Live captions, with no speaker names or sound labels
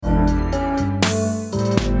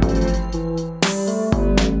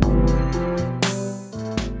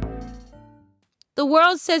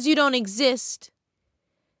world says you don't exist,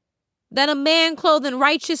 that a man clothed in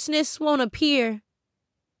righteousness won't appear.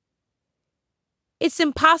 It's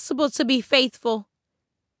impossible to be faithful,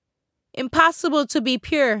 impossible to be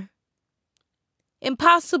pure,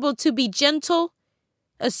 impossible to be gentle,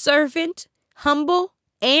 a servant, humble,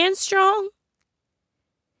 and strong.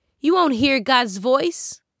 You won't hear God's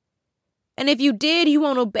voice, and if you did, you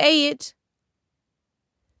won't obey it.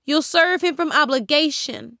 You'll serve him from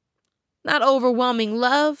obligation, not overwhelming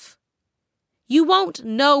love. You won't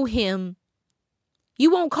know him.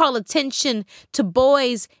 You won't call attention to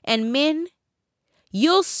boys and men.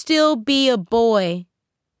 You'll still be a boy.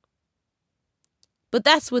 But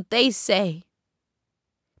that's what they say.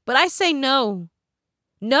 But I say no.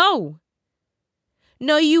 No.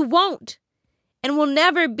 No, you won't and will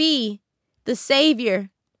never be the Savior.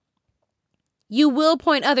 You will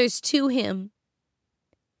point others to him.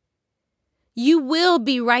 You will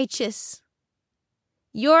be righteous.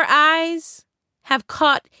 Your eyes have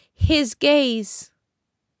caught his gaze.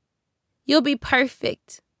 You'll be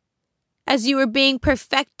perfect as you are being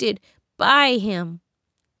perfected by him.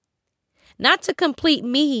 Not to complete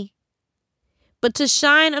me, but to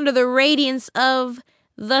shine under the radiance of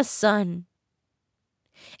the sun.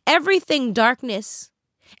 Everything darkness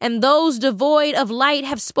and those devoid of light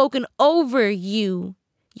have spoken over you.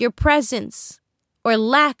 Your presence or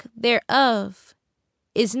lack thereof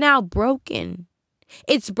is now broken.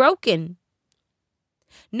 It's broken.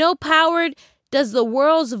 No power does the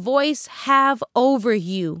world's voice have over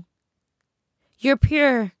you. You're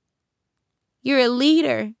pure. You're a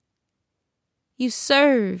leader. You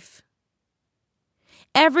serve.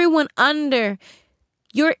 Everyone under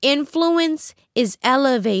your influence is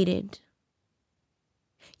elevated.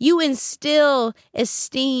 You instill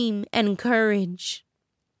esteem and courage.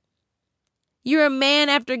 You're a man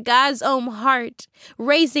after God's own heart,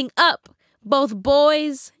 raising up both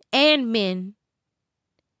boys and men,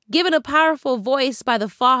 given a powerful voice by the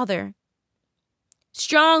Father,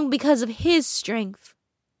 strong because of his strength.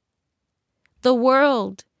 The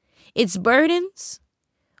world, its burdens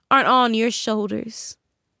aren't on your shoulders.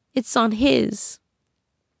 It's on his.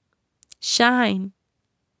 Shine.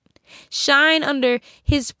 Shine under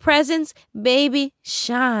his presence, baby,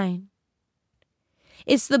 shine.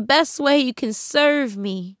 It's the best way you can serve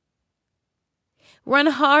me. Run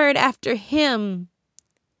hard after him.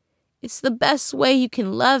 It's the best way you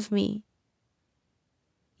can love me.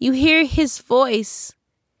 You hear his voice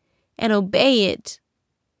and obey it.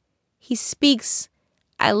 He speaks,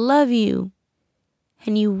 I love you,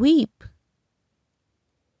 and you weep.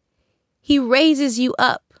 He raises you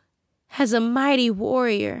up as a mighty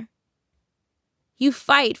warrior. You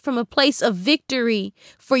fight from a place of victory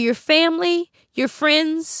for your family, your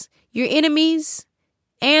friends, your enemies,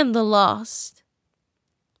 and the lost.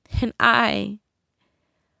 And I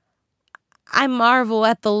marvel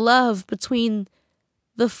at the love between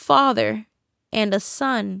the Father and a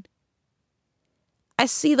Son. I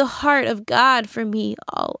see the heart of God for me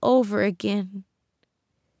all over again.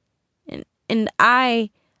 And I'm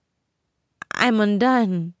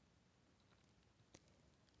undone.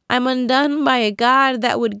 I'm undone by a God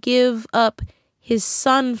that would give up his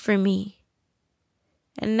Son for me.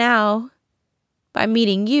 And now, by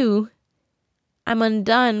meeting you, I'm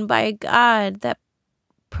undone by a God that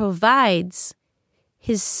provides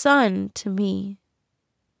his Son to me.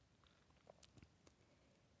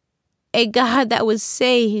 A God that would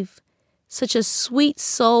save such a sweet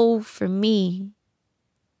soul for me.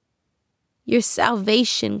 Your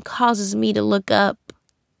salvation causes me to look up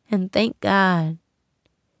and thank God.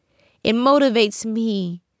 It motivates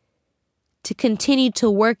me to continue to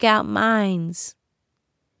work out minds.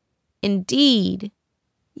 Indeed,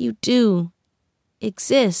 you do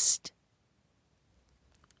exist.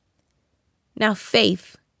 Now,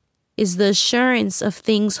 faith is the assurance of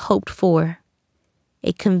things hoped for,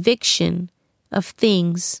 a conviction of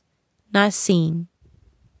things not seen.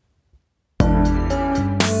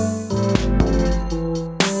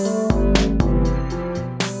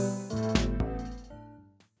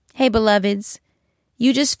 Hey, beloveds,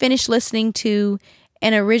 you just finished listening to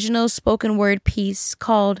an original spoken word piece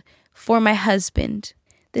called For My Husband.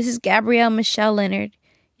 This is Gabrielle Michelle Leonard,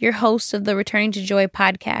 your host of the Returning to Joy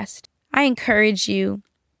podcast. I encourage you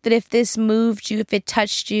that if this moved you, if it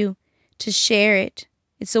touched you, to share it.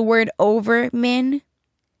 It's a word over men,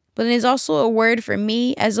 but it is also a word for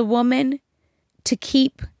me as a woman to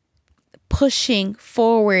keep pushing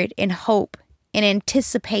forward in hope, in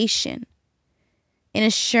anticipation, in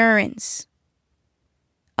assurance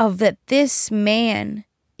of that this man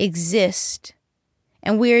exists.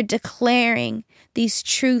 And we are declaring these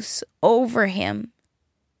truths over him.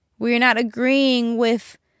 We are not agreeing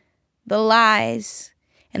with the lies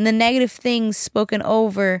and the negative things spoken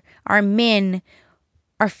over our men,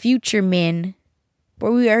 our future men,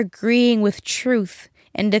 but we are agreeing with truth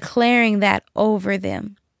and declaring that over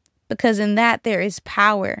them, because in that there is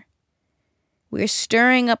power. We are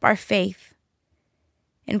stirring up our faith.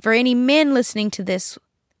 And for any men listening to this,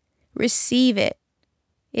 receive it.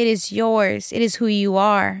 It is yours. It is who you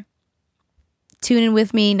are. Tune in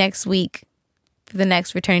with me next week for the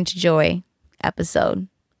next Return to Joy episode.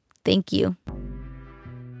 Thank you.